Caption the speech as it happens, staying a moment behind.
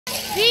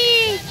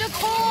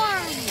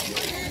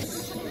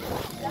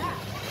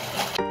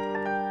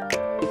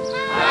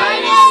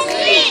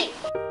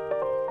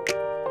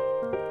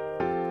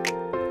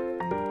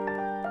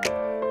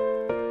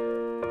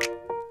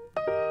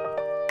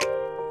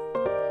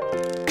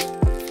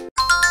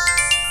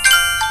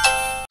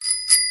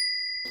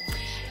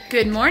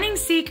Good morning,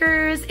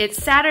 Seekers.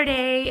 It's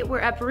Saturday.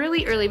 We're up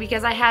really early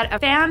because I had a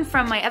fan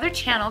from my other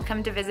channel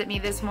come to visit me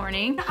this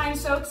morning. I'm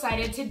so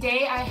excited.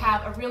 Today I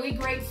have a really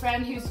great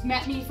friend who's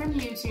met me from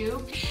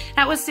YouTube.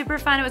 That was super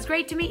fun. It was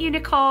great to meet you,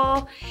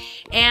 Nicole.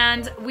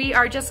 And we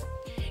are just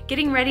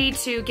getting ready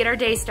to get our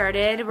day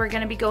started. We're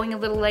gonna be going a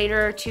little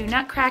later to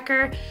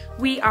Nutcracker.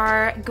 We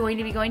are going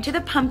to be going to the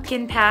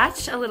pumpkin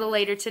patch a little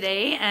later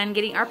today and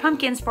getting our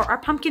pumpkins for our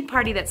pumpkin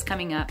party that's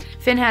coming up.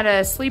 Finn had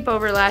a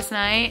sleepover last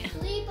night.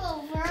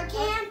 Sleepover, a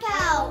camp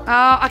out.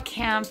 Oh, a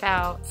camp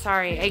out.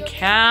 Sorry, a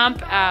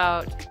camp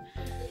out.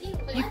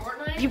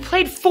 You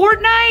played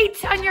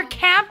Fortnite on your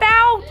camp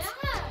out?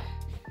 Yeah.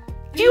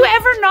 Do you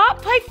ever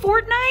not play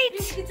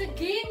Fortnite? It's a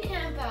game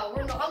camp out.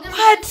 We're not gonna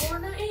What? play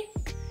Fortnite.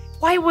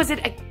 Why was it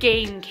a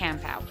game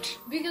camp out?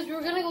 Because we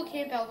were gonna go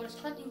camp out, but it's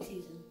hunting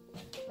season.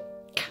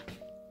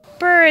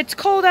 Brr, it's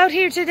cold out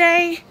here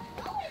today.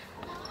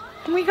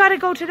 And we gotta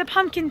go to the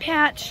pumpkin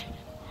patch.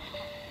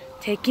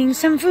 Taking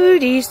some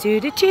foodies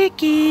to the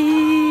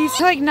chickies.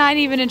 Like not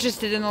even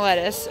interested in the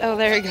lettuce. Oh,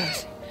 there he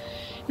goes.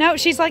 No,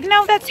 she's like,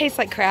 no, that tastes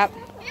like crap.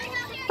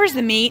 Where's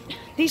the meat?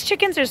 These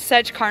chickens are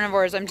such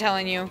carnivores, I'm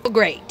telling you. Oh,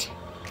 great.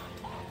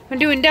 I'm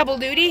doing double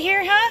duty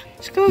here, huh?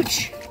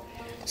 Scooch.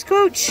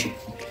 Scooch.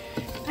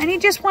 I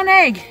need just one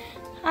egg.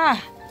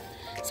 Ah,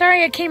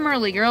 sorry I came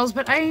early, girls,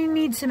 but I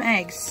need some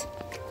eggs.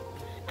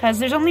 Because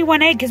there's only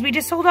one egg, because we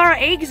just sold our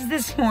eggs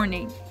this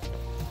morning.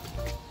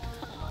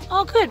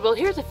 Oh, good. Well,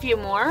 here's a few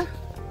more.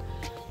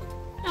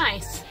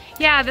 Nice.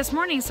 Yeah, this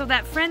morning, so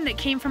that friend that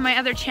came from my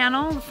other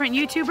channel, the friend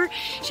YouTuber,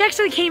 she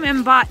actually came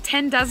and bought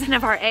 10 dozen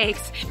of our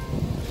eggs.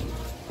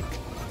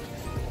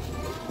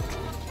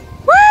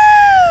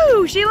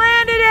 Woo! She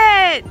landed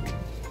it!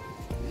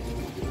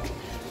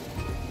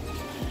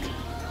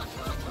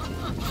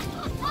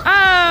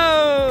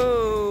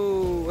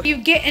 Oh! You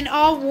getting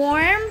all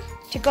warm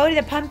to go to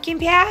the pumpkin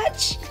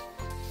patch?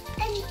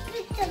 And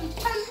get some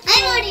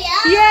pumpkins.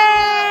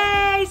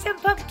 Yay! Some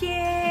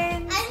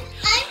pumpkins!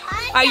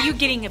 Are you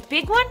getting a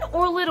big one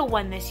or a little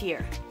one this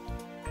year?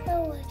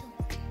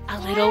 A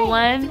little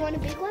one? Do you want a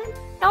big one?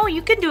 No,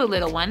 you can do a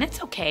little one.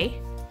 It's okay.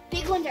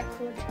 Big ones are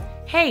cool.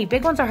 Hey,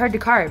 big ones are hard to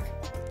carve.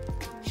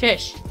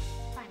 Shush.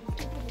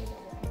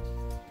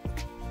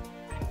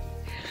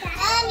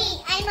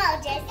 Mommy, I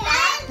know just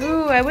that.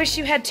 Ooh, I wish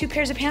you had 2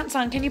 pairs of pants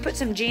on. Can you put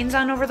some jeans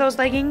on over those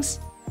leggings?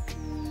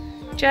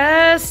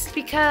 Just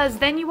because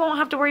then you won't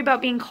have to worry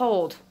about being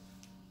cold.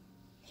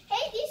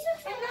 Hey, these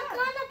are not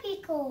gonna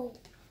be cold.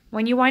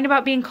 When you whine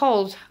about being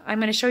cold, I'm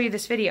going to show you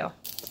this video.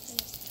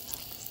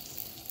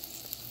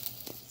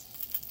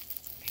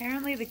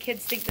 Apparently the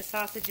kids think the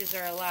sausages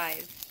are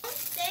alive.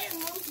 Stay and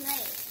won't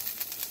play.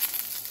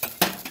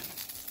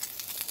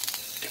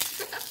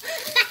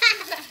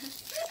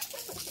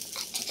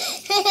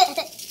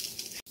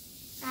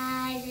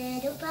 My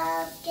little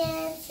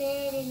pumpkin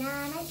sitting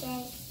on a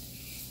cake.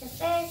 The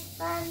first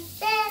one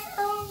said,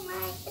 oh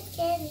my, it's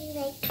getting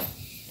late. The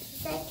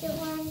second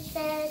one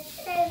said,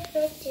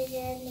 put it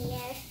in the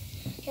air.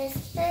 The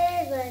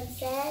third one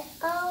said,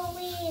 oh,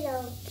 we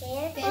don't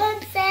care.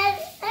 One said,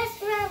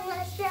 let's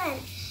run.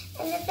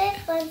 And the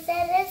fifth one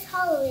said, it's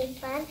Halloween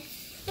fun.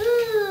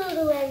 Ooh,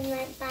 the wind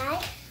went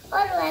by.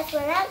 All the lights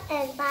went out,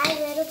 and 5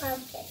 little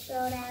pumpkins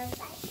rolled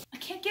outside. I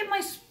can't get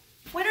my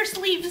sweater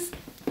sleeves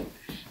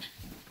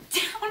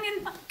down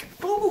in my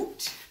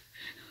boot.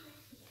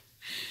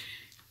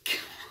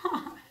 Come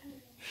on.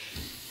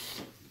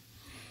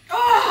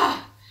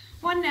 Oh,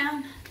 one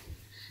down.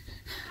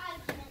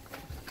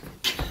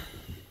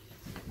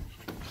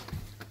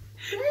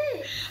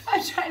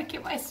 I'm trying to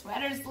get my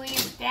sweater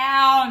sleeves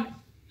down.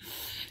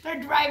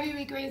 They're driving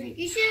me crazy.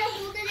 You should have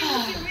held it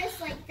with your wrist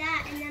like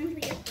that and then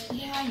put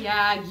your foot.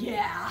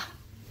 Yeah.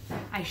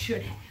 I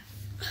should have.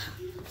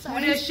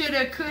 Woulda,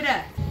 shoulda,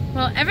 coulda.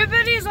 Well,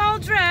 everybody's all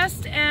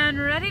dressed and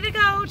ready to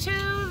go to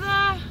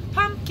the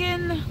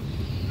pumpkin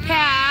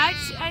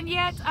patch, and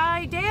yet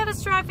Dad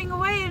is driving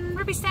away and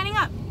Ruby's standing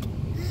up.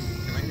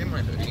 Can I get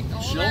my hoodie?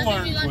 She'll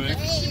learn quick.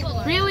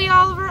 Really,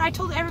 Oliver? I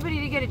told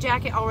everybody to get a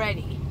jacket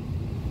already.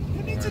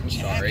 Who needs a I'm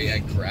jacket? sorry, I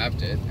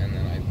grabbed it and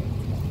then I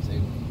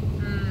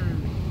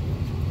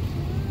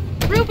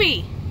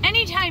Ruby,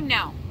 anytime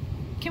now.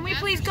 Can we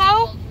please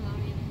go?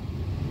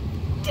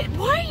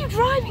 Why are you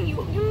driving?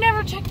 You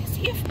never check to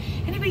see if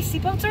anybody's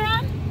seatbelts are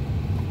on?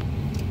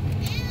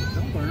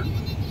 Don't learn.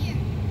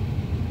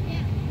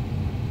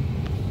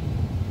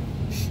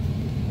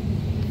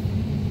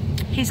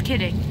 He's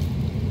kidding.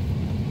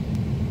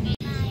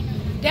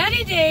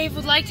 Daddy Dave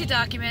would like to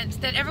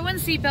document that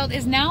everyone's seatbelt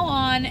is now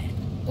on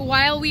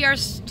while we are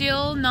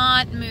still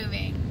not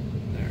moving.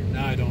 There.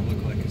 Now I don't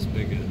look like as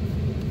big a,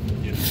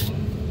 you know,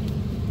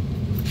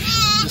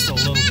 just a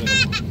little bit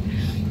of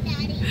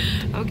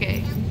one.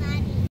 Okay.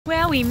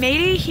 Well, we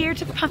made it here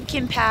to the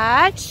pumpkin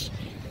patch.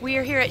 We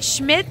are here at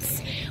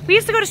Schmidt's. We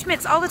used to go to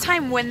Schmidt's all the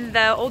time when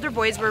the older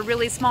boys were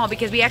really small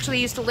because we actually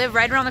used to live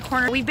right around the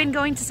corner. We've been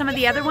going to some of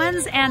the other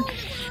ones and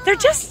they're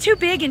just too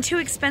big and too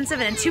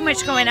expensive and too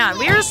much going on.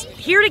 We're just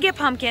here to get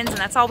pumpkins and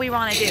that's all we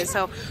want to do.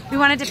 So we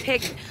wanted to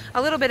pick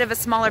a little bit of a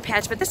smaller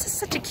patch, but this is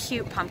such a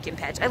cute pumpkin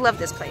patch. I love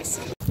this place.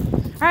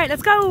 All right,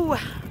 let's go.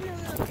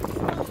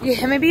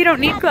 Yeah, maybe you don't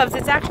need gloves.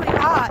 It's actually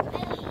hot.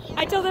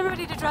 I told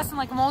everybody to dress in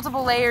like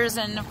multiple layers,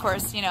 and of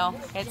course, you know,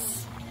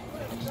 it's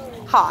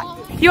hot.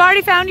 You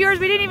already found yours?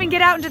 We didn't even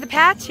get out into the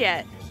patch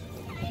yet.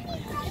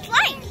 It's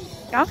right.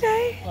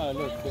 Okay. Oh,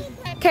 look.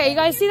 Okay, you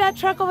guys see that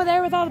truck over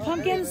there with all the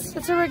pumpkins?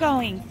 That's where we're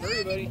going.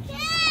 Hurry, buddy.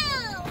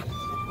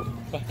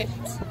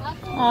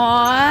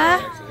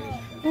 Aww.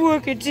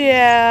 Look at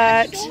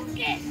that.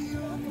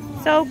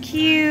 So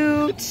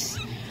cute.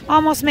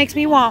 Almost makes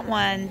me want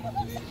one.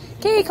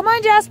 Okay, come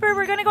on, Jasper.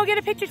 We're gonna go get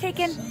a picture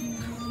taken.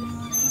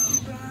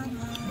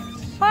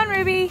 Come on,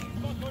 Ruby.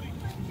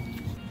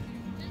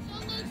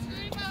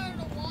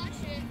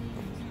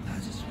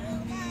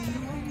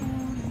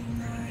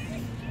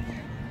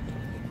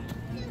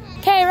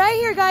 Okay, right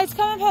here, guys.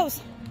 Come and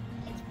pose.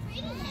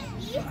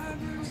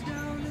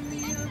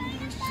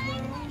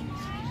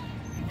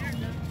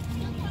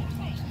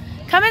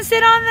 Come and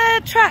sit on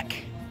the truck.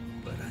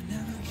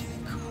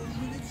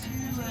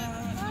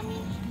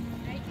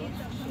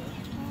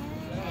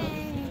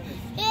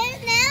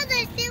 Now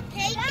they're still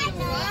taking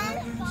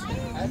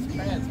That's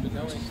trans, but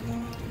no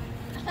agent.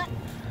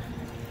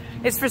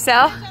 It's for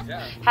sale?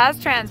 Yeah. Has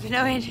trans, but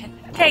no agent.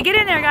 Okay, get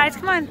in there, guys.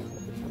 Come on.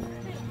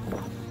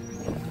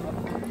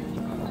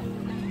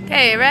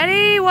 Okay,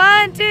 ready?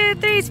 1, 2,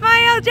 3.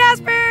 Smile,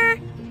 Jasper.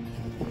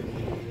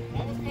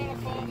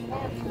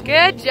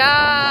 Good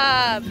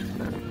job.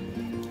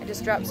 I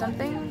just dropped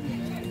something.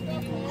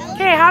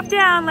 Okay, hop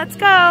down. Let's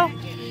go.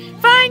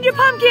 Find your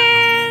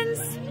pumpkins.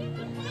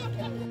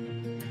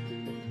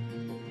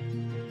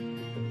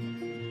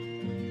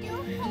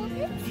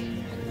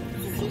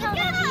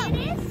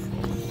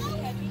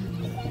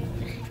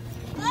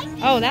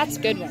 Oh, that's a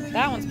good one.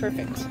 That one's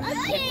perfect.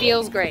 It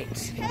feels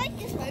great. I like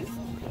this one.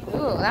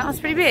 Ooh, that one's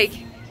pretty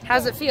big.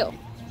 How's it feel?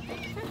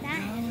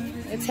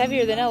 It's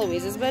heavier than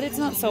Eloise's, but it's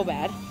not so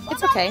bad.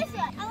 It's okay.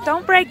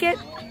 Don't break it.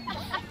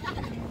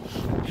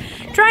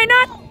 Try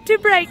not to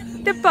break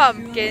the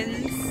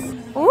pumpkins.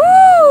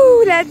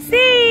 Ooh, let's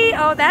see.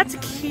 Oh, that's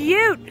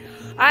cute.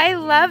 I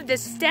love the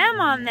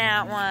stem on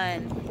that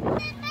one.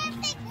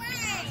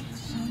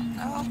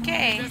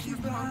 Okay.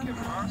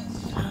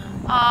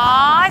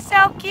 Aw,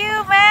 so cute,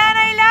 man.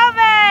 I love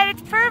it.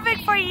 It's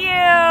perfect for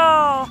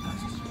you.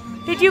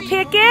 Did you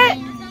pick it?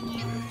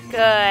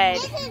 Good.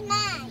 This is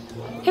mine.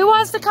 Who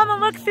wants to come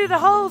and look through the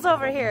holes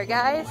over here,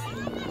 guys?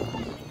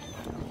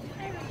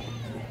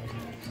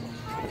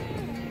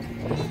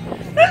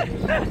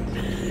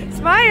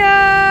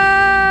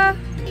 Smile!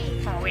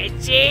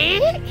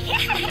 Witchy!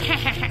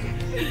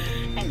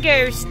 And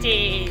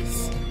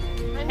ghosties.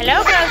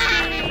 Hello,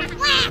 ghosties!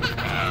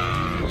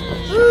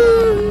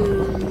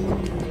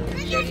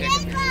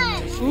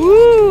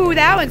 Ooh,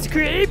 that one's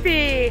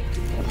creepy.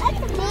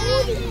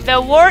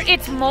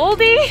 It's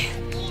moldy.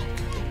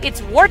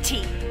 It's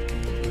warty.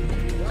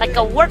 Like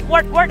a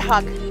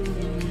warthog.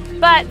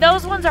 But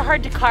those ones are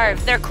hard to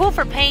carve. They're cool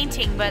for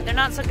painting, but they're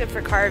not so good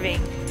for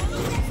carving.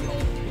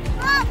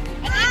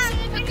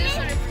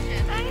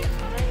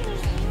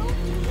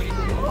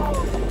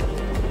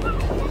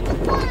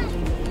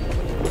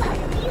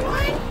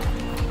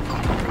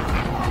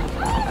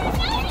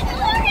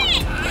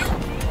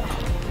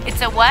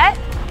 It's a what?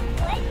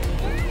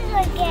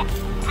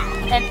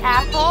 An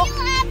apple?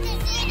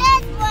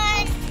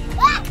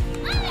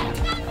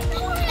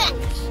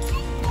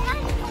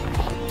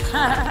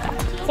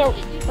 So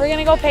we're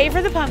gonna go pay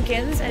for the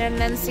pumpkins and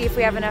then see if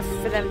we have enough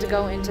for them to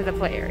go into the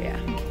play area.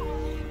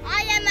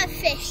 I am a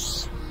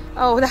fish.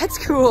 Oh, that's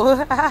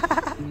cool.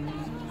 I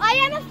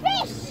am a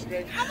fish.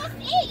 I must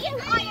eat you.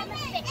 I am a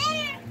fish.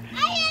 I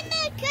am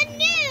a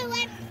canoe.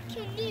 I'm a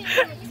canoe.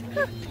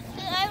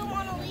 I don't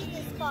want to leave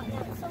this spot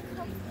now. It's so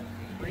comfortable.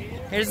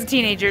 Here's the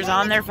teenagers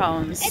on their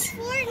phones. It's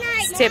Fortnite.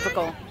 It's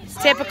typical. It's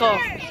typical.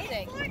 It's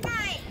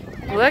Fortnite.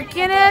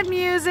 Looking at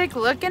music,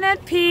 looking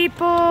at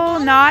people,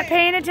 not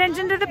paying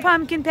attention to the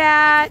pumpkin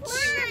patch.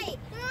 Fortnite.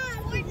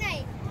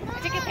 Fortnite.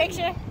 Did you take a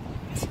picture?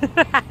 Does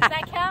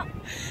that count?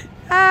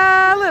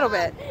 A little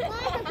bit.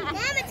 Mom,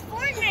 it's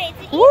Fortnite.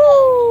 It's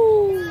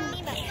Woo!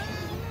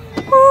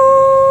 Woo!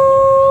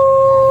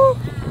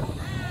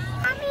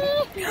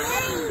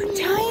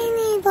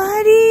 Tiny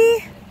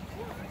buddy.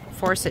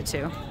 Force it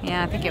to.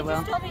 Yeah, I think it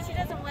will. She told me she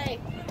doesn't weigh.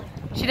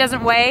 She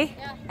doesn't weigh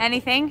Yeah.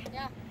 anything?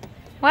 Yeah.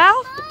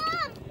 Well,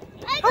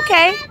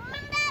 okay.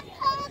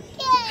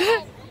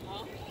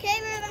 Okay,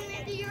 Mom, I'm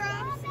gonna do your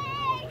own.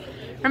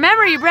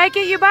 Remember, you break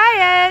it, you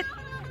buy it.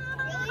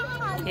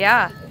 Really?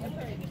 Yeah.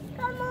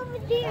 Come over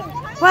there.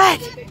 What?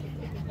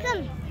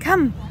 Come.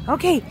 Come.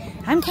 Okay,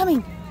 I'm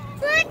coming.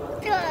 What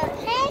the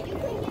heck?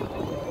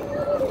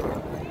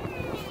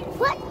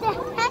 What the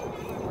heck?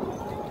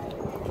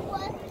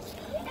 What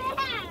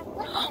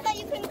the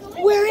heck?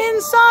 We're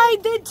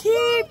inside the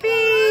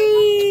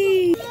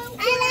teepee.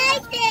 I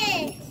like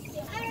this.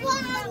 I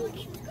want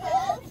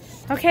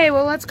to. Okay,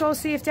 well, let's go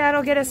see if Dad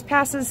will get us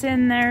passes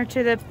in there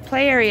to the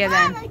play area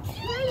then.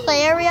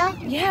 Play area?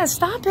 Yeah,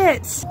 stop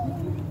it.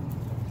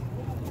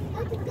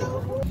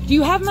 Do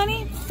you have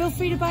money? Feel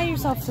free to buy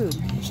yourself food.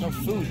 There's no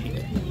food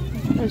here.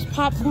 There's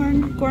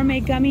popcorn,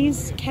 gourmet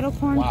gummies, kettle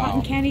corn, Wow.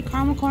 cotton candy,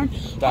 caramel corn,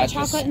 hot That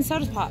chocolate, and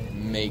soda pop.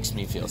 Makes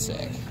me feel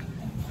sick.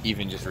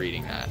 Even just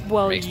reading that.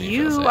 Well, makes me feel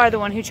you sick. are the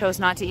one who chose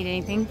not to eat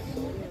anything.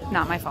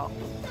 Not my fault.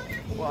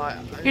 Well, I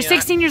You're mean,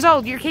 16 years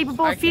old. You're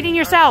capable I of feeding can-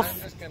 yourself.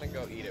 I'm just gonna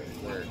go eat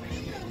at work.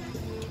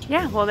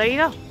 Yeah, well, there you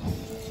go.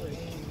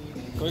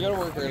 Can we go to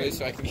work early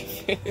so I can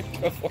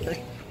go for it?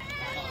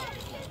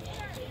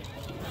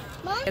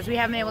 Because we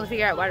haven't been able to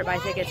figure out where to buy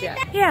tickets yet.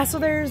 Yeah, so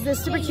there's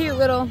this super cute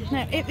little...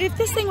 If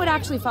this thing would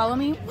actually follow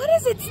me, what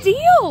is its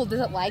deal? Does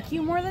it like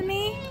you more than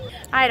me?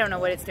 I don't know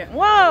what it's doing.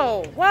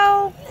 Whoa!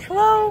 Whoa!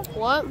 Hello?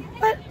 What?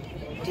 What?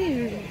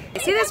 Dude.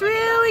 See this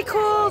really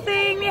cool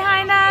thing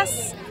behind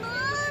us?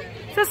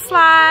 It's a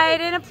slide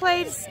and a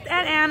place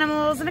and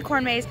animals and a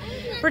corn maze.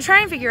 We're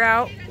trying to figure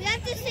out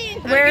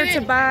where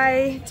to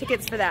buy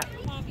tickets for that.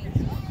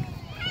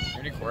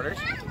 Any quarters?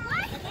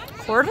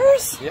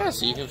 Quarters? Yeah,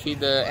 so you can feed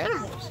the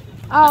animals.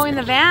 Oh, in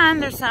the van,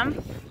 there's some.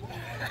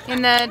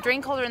 In the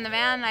drink holder in the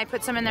van, I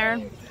put some in there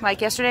like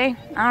yesterday.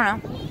 I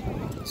don't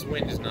know. This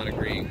wind is not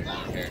agreeing.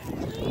 Okay.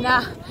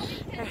 Nah.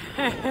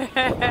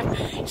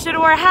 Should've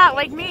wore a hat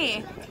like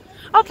me.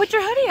 Oh, put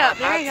your hoodie up.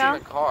 There you Hats go.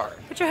 in the car.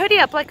 Put your hoodie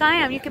up like I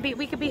am. We could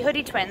be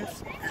hoodie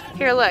twins.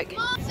 Here, look.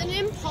 It's an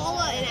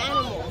impala, an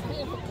animal.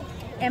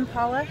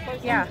 Impala?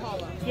 Yeah.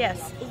 Impala.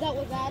 Yes. Is that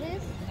what that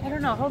is? I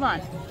don't know. Hold on.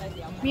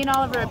 Me and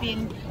Oliver are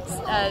being,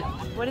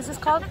 what is this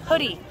called?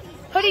 Hoodie.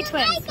 Hoodie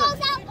twins.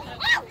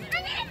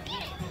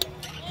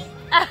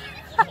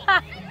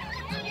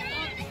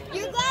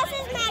 Your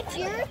glasses match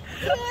your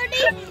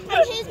hoodie, and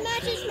his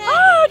matches match.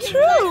 Oh,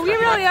 true. We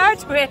really are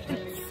twins.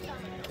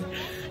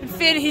 And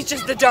Finn, he's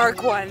just the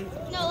dark one.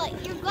 No,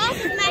 like your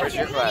glasses match Where's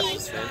your your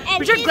glasses, hoodie, Finn? and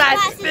Where's your his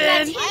glasses, match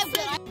Finn? his.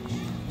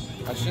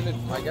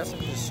 I guess I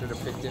just should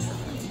have picked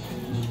differently.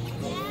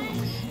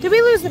 Did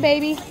we lose the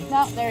baby?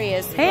 No, there he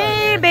is.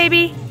 Hey,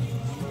 baby.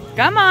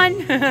 Come on.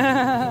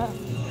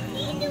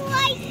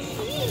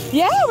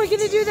 Yeah, we're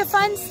gonna do the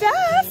fun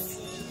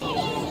stuff.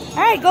 All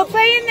right, go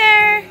play in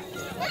there.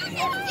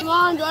 Come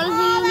on, do you want to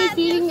see me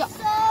feeding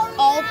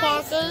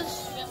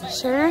alpacas?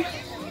 Sure.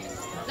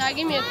 Dad,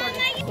 give me a quarter.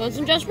 You want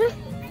some, Jasper?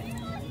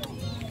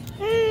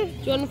 Do you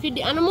want to feed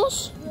the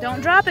animals?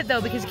 Don't drop it though,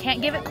 because you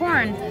can't give it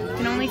corn. You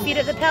can only feed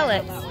it the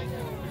pellets.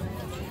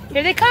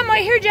 Here they come,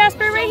 right here,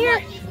 Jasper, right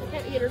here.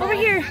 Over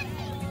here.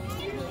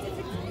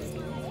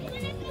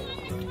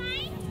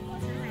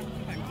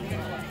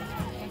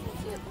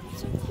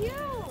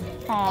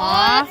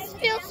 Aww. This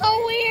feels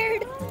so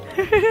weird.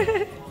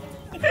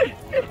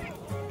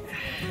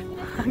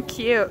 How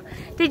cute.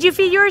 Did you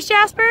feed yours,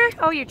 Jasper?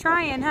 Oh, you're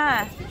trying,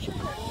 huh?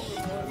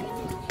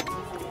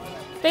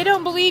 They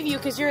don't believe you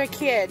because you're a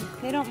kid.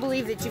 They don't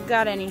believe that you've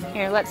got any.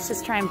 Here, let's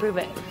just try and prove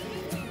it.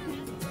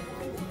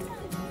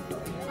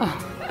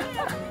 Oh.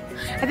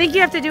 I think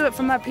you have to do it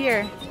from up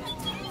here.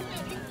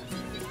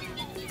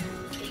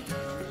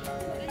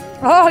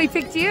 Oh, he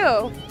picked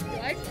you.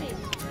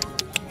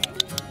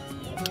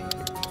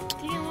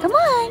 Come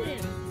on.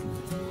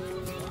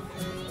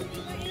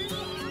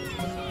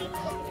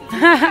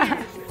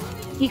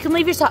 You can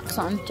leave your socks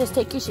on. Just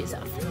take your shoes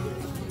off.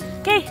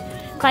 Okay,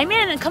 climb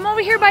in and come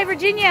over here by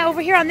Virginia,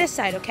 over here on this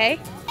side, okay?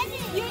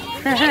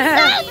 I'll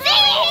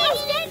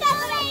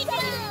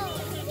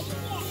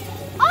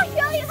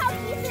show you how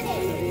deep it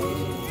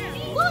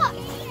is. Look,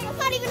 it's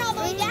not even all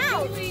the way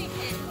down.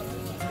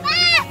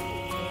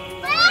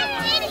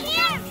 In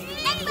here,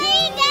 and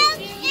laying down,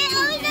 it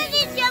only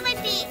doesn't show my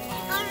feet.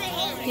 Over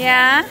here.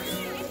 Yeah?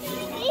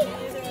 See?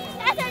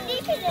 That's how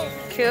deep it is.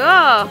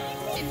 Cool.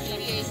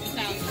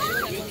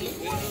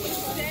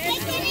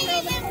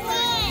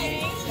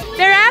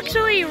 They're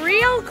actually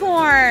real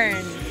corn.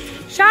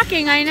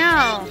 Shocking, I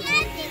know.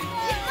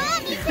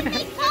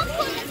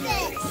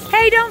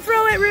 Hey, don't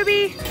throw it,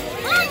 Ruby.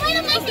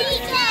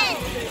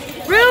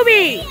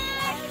 Ruby,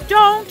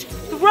 don't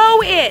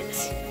throw it.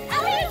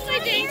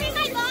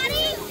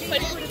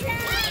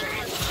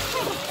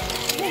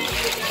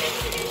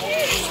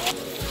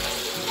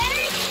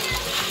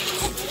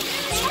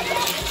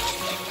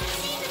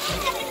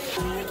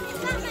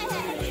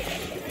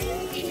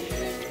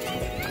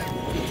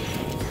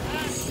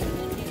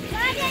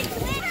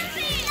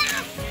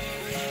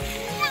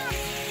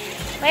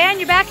 Lay on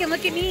your back and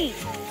look at me.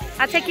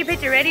 I'll take your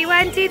picture. Ready?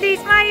 1, 2, 3,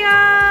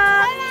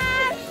 smile.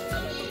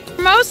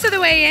 Most of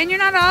the way in. You're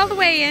not all the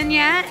way in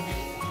yet.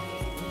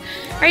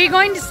 Are you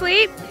going to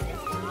sleep?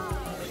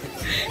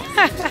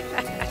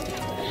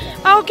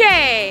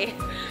 Okay.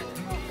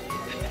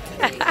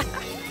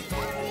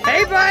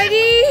 Hey,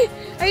 buddy.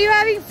 Are you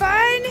having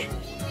fun?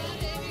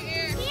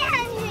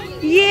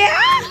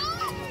 Yeah?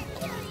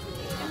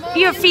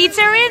 Your feet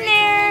are in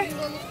there.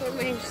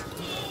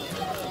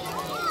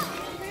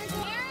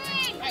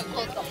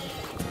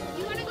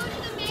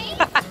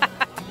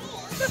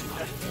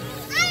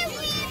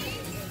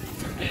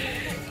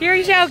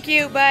 You're so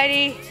cute,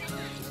 buddy.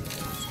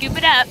 Scoop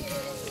it up.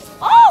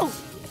 Oh!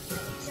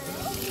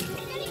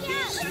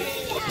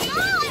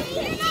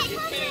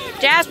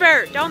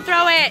 Jasper, don't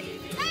throw it.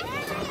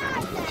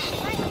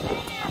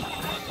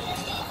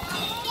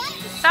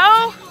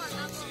 So?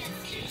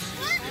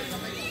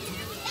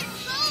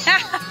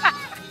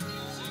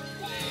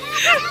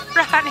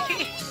 Rani.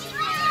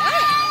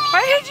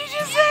 What did you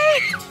just say?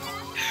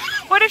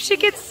 What if she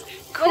gets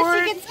corn?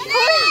 What if she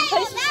gets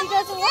corn? Places she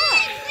doesn't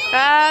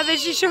want. Then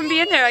she shouldn't be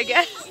in there, I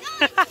guess.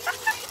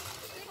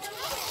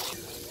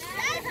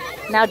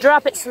 Now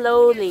drop it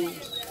slowly.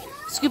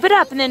 Scoop it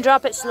up and then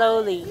drop it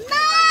slowly.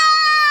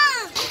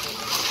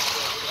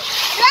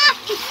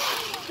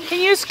 Can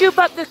you scoop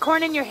up the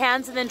corn in your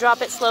hands and then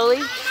drop it slowly?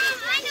 I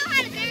know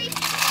how to do it.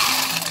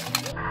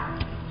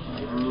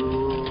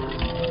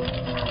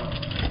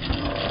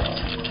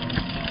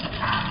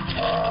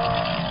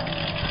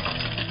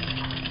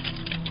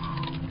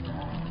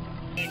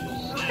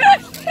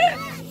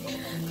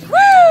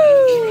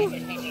 Woo!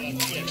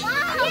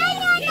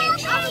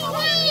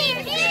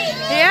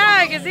 Yeah,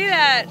 I can see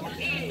that.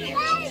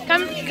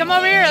 Come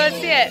over here, let's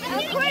see it.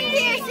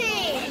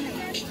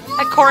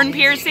 A corn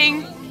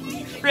piercing?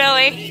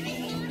 Really?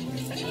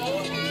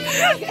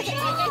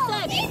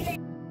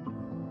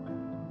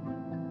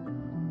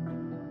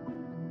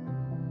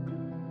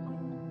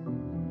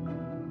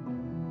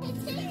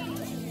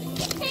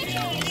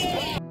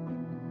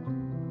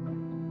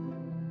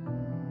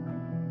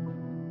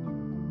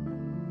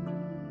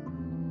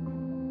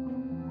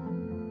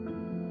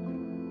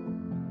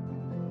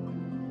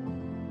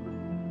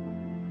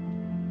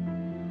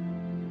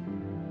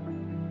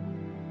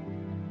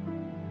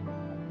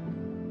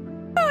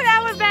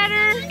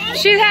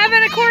 She's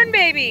having a corn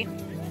baby.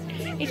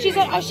 She's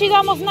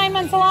almost 9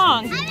 months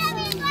along. I'm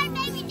having a corn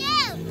baby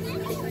too.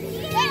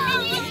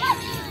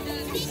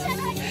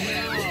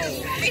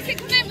 Mason,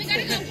 come on, we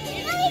gotta go.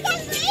 Mommy,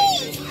 that's me.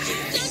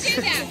 Don't do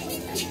that.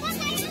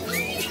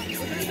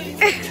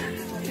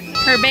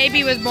 Her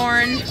baby was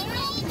born.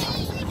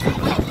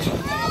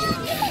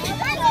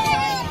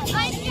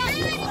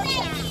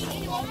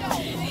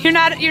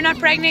 You're not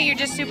pregnant, you're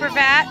just super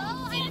fat.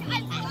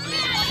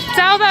 It's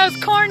all those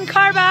corn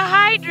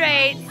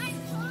carbohydrates.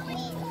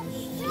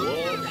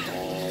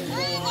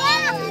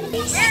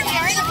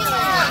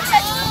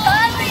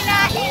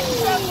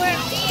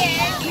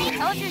 I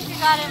told you she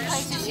got in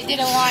places she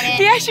didn't want it.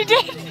 Yeah, she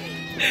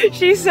did.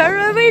 She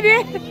certainly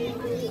did.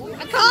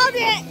 I called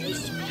it.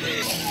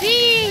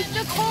 See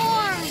the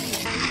corn.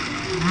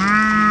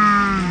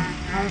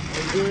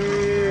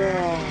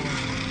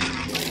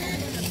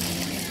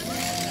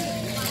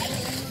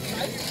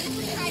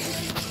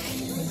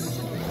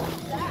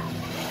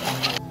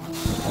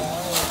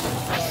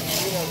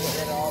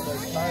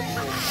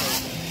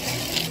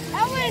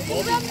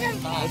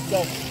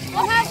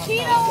 I'll have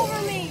keto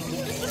over me.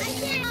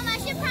 Mom, I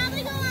should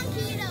probably go on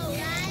keto,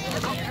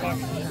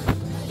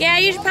 right? Yeah,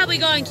 you should probably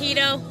go on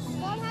keto.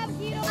 I'm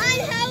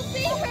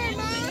helping her,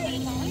 Mom.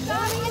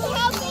 I'm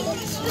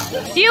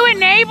helping. You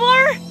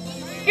enabler?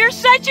 You're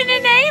such an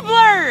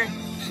enabler.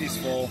 She's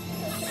full.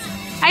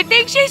 I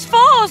think she's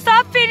full.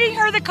 Stop feeding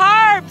her the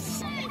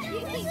carbs.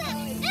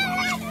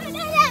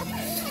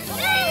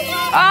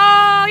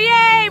 Oh,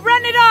 yay.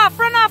 Run it off.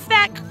 Run off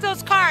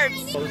those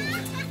carbs.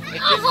 It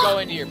just go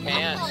into your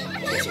pants.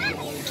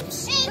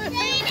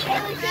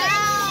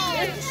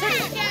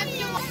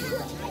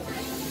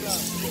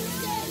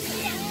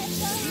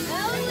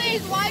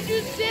 Eloise, why'd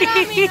you sit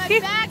on me? My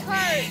back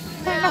hurts.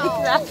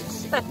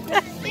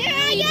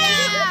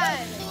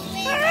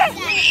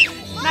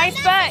 Nice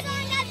butt.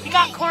 You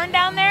got corn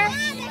down there?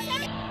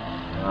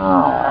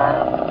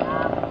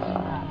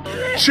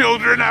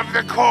 Children of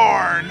the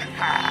corn.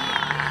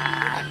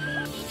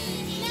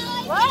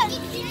 What?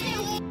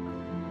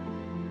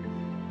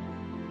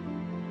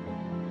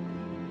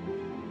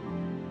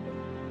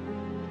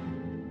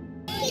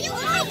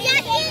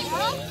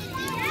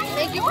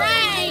 Make it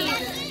rain.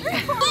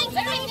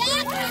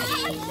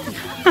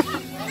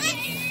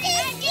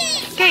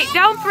 Okay,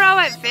 don't throw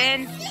it,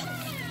 Finn.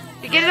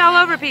 You get it all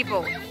over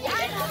people.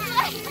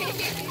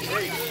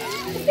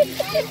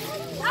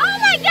 Oh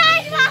my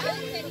gosh, Mom!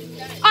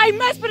 I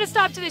must put a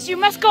stop to this. You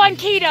must go on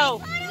keto.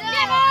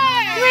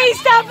 Please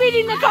stop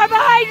eating the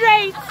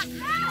carbohydrates.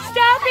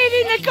 Stop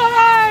eating the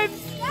carbs.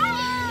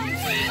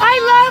 I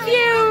love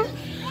you.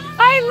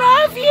 I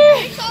love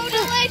you. So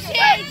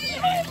delicious!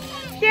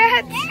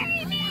 Yes.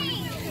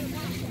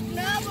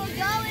 No, we'll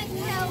go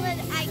until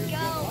I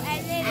go,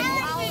 and then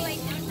I'll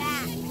always come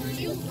back.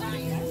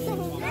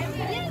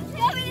 After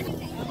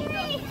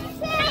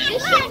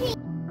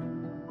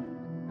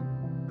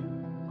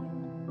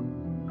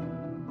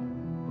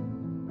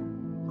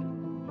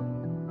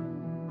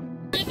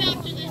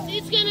this,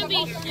 it's gonna be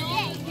so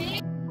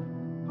big.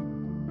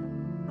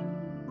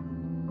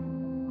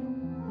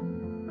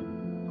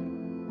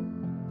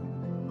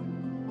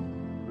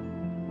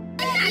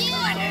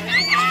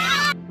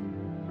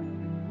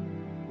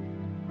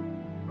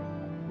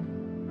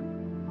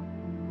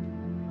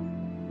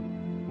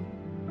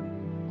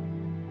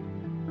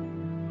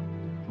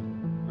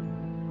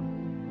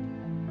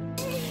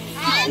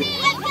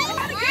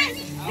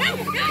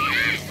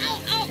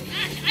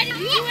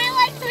 You weigh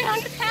like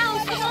 300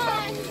 pounds, come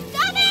on.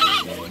 Stop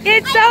it!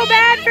 It's so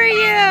bad for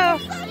you. I'm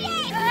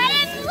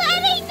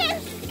letting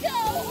this go.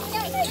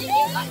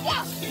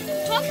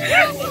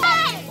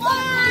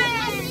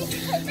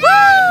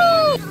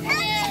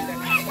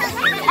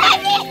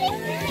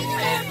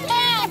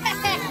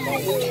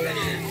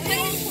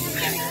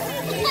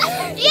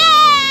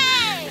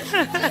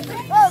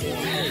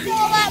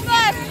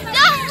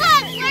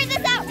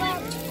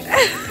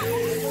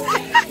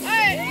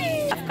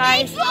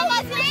 Guys.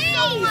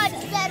 So much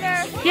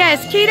better.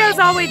 Yes, keto's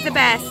always the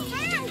best.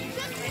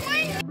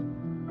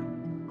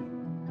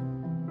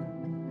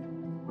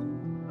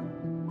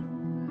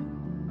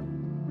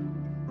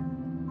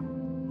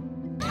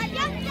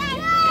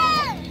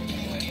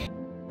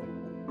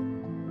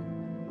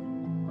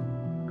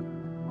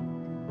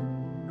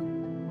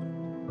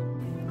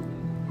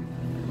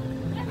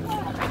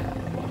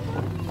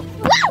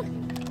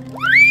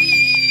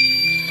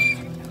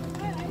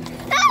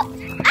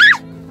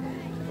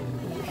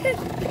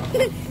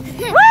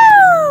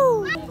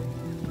 Woo!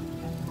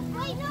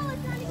 Wait, no,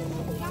 it's not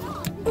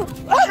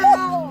even.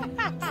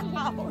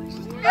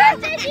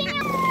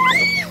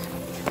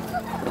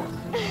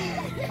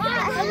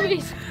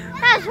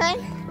 That's fine.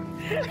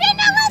 Okay,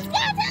 now let's go.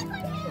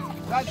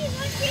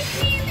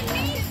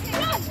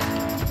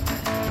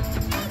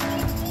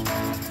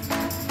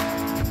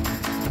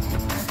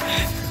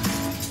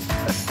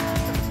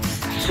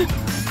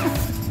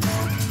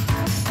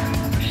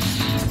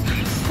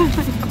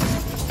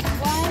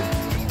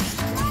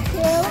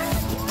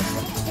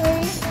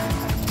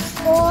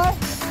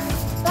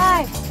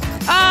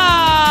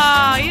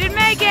 Oh, you didn't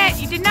make it.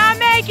 You did not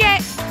make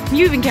it.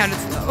 You even counted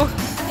slow.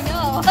 I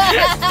know.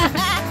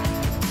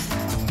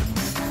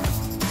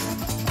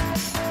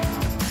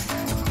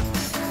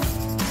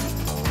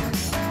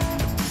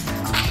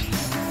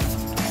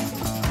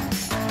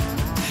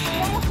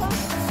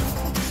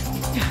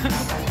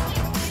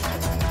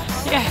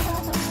 Yeah.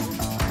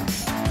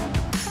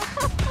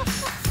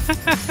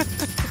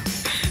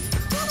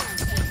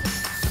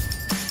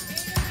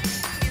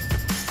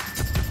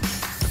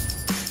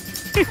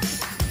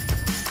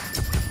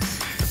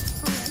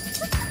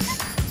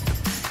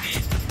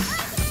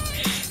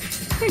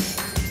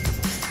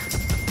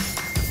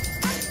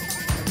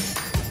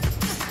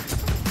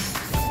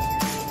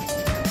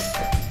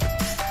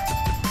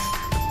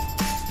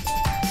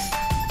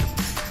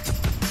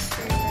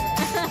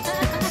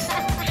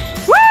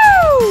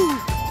 Woo!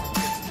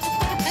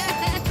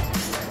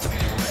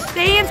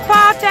 Dance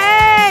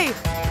party!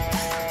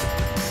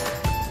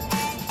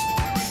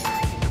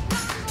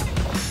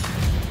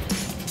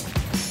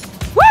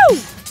 Woo!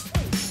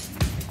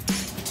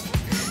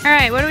 All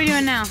right, what are we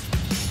doing now?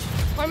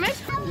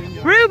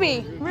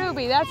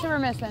 Ruby, that's who we're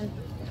missing.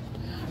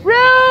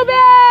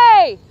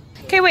 Ruby!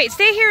 Okay, wait,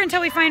 stay here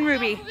until we find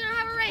Ruby. We're gonna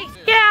have a race.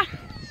 Yeah,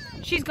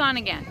 she's gone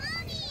again.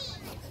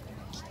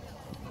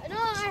 No,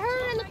 I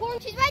heard her in the corner.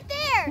 She's right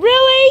there.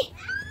 Really?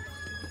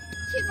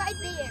 She's right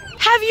there.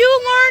 Have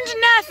you learned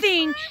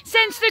nothing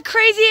since the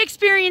crazy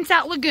experience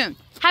at Lagoon?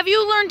 Have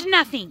you learned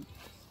nothing?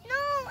 No,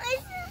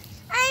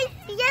 I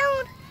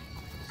yelled.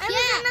 I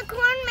was in the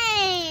corn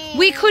maze.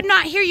 We could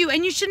not hear you,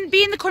 and you shouldn't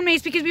be in the corn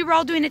maze because we were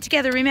all doing it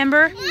together,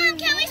 remember? Mom,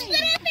 can we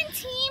split up in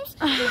teams?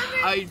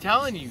 I'm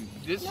telling you,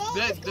 the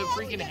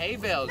freaking hay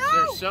bales,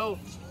 they're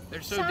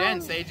so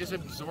dense, they just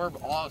absorb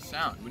all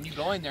sound. When you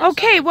go in there.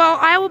 Okay, well,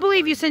 I will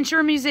believe you since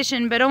you're a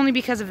musician, but only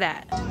because of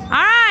that. All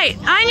right,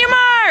 on your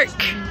mark.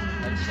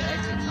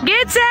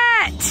 Get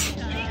set.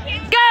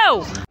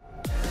 Go.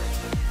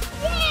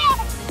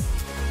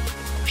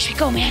 Where should we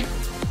go, man?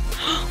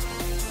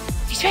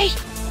 He's right.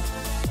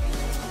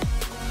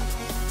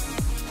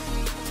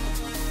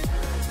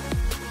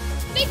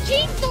 They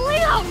changed the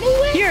layout.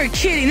 No way. You're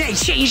kidding, they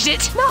changed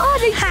it. No,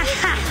 they Ha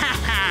ha ha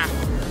ha.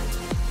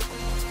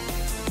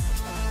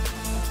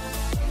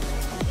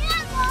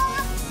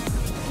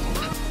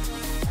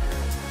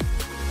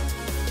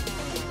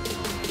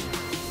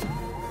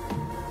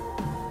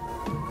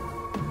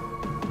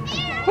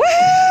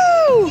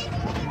 Woohoo!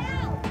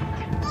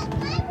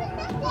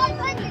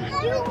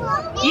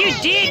 You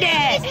did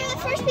it! You're the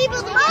first people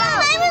to go.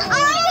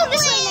 I was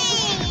this way.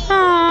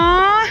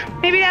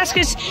 Aww. Maybe that's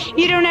because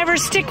you don't ever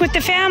stick with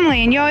the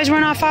family and you always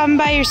run off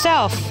by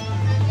yourself.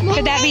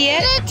 Could that be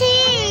it?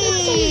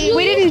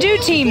 We didn't do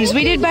teams.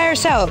 We did by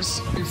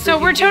ourselves. So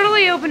we're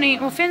totally opening,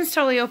 well, Finn's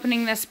totally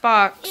opening this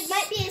box. It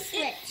might be a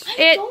switch.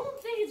 I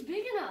don't think it's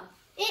big enough.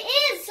 It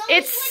is.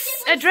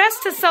 It's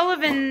addressed to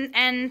Sullivan,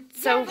 and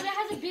so Yeah, but it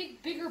has a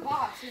bigger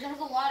box. It has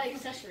a lot of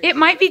accessories. it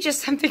might be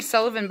just something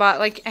Sullivan bought.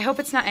 Like, I hope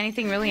it's not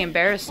anything really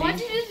embarrassing. Why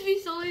did it just be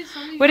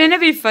something? Wouldn't it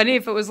be funny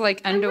if it was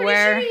like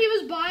underwear? I'm pretty sure he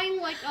was buying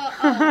like a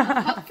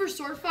cup for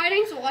sword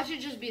fighting, so watch it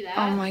just be that.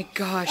 Oh my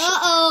gosh.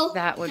 Uh-oh.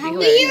 That would be He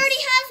hilarious. already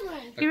has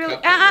one. You really?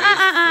 cup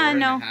that weighs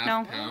No.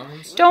 4.5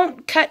 pounds.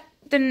 Don't cut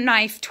the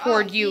knife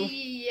toward you,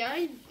 Yeah,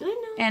 I know.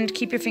 and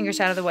keep your fingers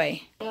out of the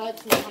way. No,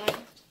 it's not.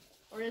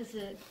 Or is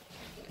it?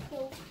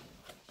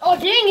 Oh,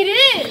 dang, it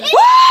is! It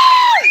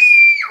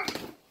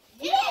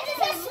is. It's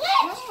a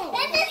switch. It's a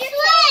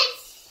switch.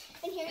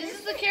 And here This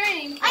is the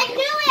carrying. I knew it.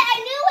 I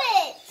knew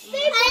it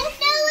was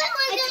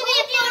going to be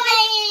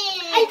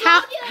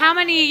How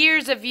many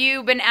years have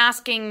you been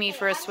asking me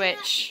for a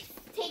switch?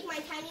 Take my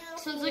time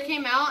since it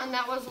came out, and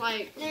that was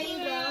like There you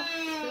go.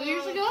 2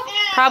 years ago?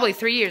 Probably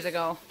 3 years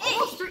ago.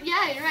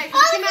 Yeah, you're right.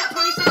 'Cause it came out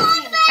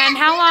 2017. And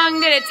how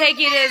long did it take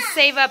you to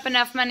save up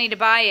enough money to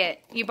buy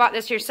it? You bought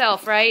this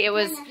yourself, right? It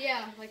was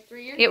Yeah, like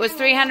 3 years. it was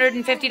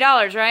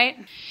 $350, right?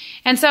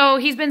 And so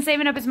he's been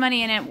saving up his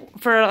money in it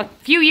for a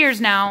few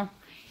years now.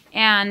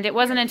 And it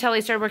wasn't until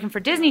he started working for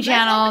Disney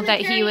Channel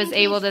that he was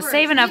able to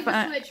save enough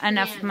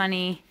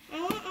money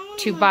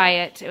to buy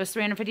it. It was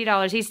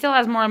 $350. He still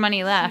has more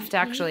money left,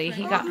 actually.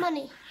 He got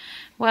money.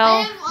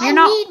 well. I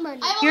need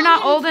money. You're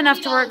not old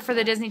enough to work for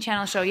the Disney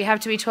Channel show. You have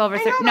to be 12 or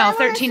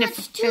 13 to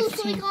 15.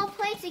 So we can all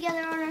play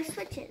together on our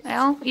Switches.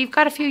 Well, you've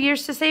got a few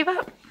years to save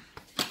up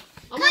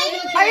Are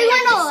you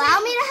going to allow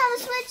me to have a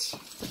Switch?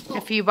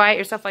 if you buy it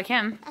yourself like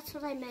him. That's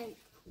what I meant.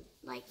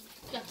 Like,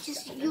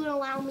 just you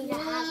allow me to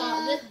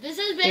have it. This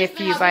is If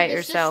you buy it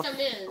yourself.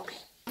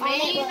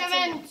 Main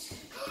event.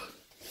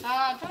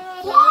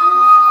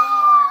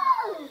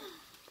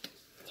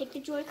 Take the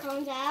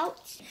Joy-Cons out.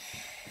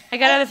 I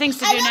got other things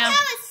to do now.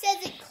 it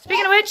says it.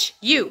 Speaking of which,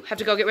 you have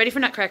to go get ready for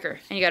Nutcracker,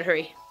 and you gotta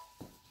hurry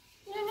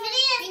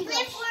Finneas,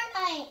 play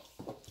Fortnite.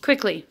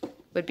 quickly.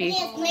 Would be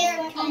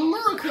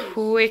Finneas,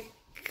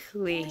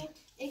 quickly.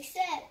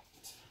 Except.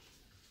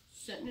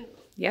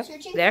 Yep,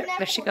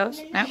 there she goes.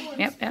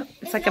 Yep.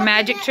 It's like a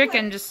magic trick,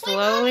 and just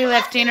slowly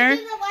lifting her,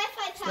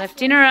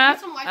 lifting her up,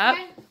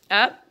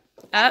 up,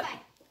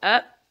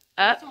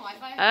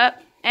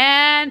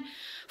 and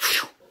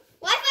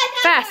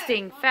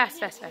fasting,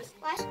 fast.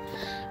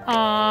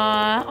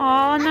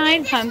 All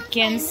 9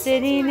 pumpkins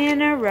sitting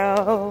in a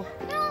row.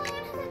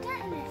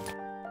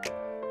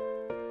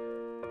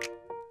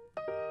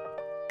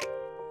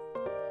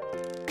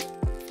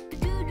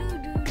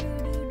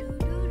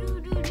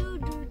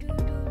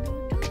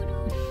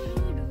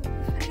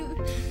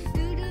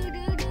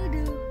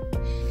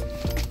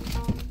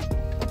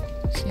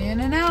 See you in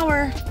an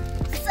hour.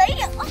 See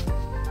ya.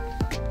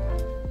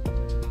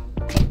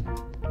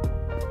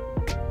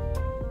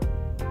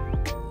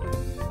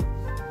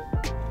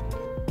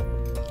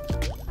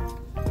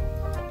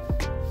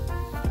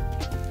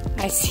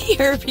 I see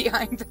her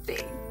behind the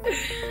thing.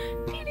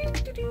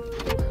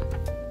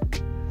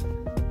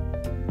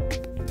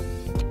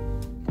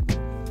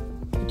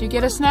 Did you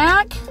get a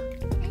snack?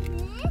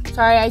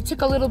 Sorry, I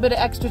took a little bit of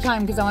extra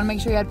time because I want to make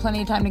sure you had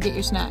plenty of time to get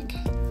your snack.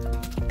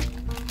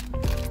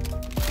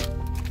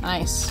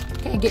 Nice.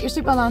 Okay, get your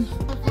seatbelt on.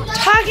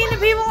 Talking to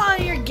people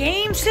on your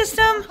game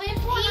system?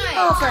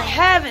 Oh, for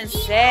heaven's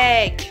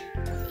sake.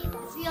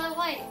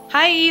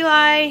 Hi,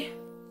 Eli.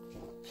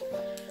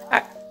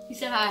 He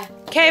said hi.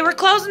 Okay, we're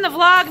closing the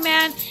vlog,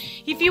 man.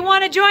 If you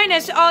want to join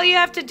us, all you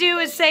have to do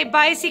is say,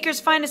 bye, Seekers,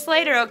 find us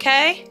later,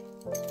 okay?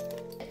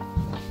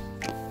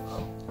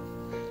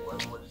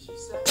 What did she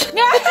say?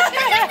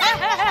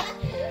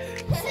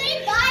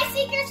 Say bye,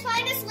 Seekers,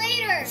 find us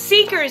later.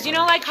 Seekers, you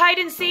know, like hide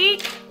and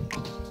seek?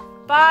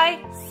 Bye,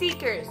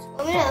 Seekers.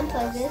 I'm going to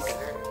unplug this.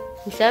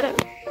 You said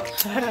it.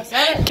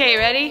 Okay,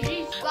 ready?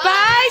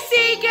 Bye,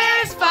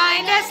 Seekers,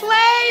 find us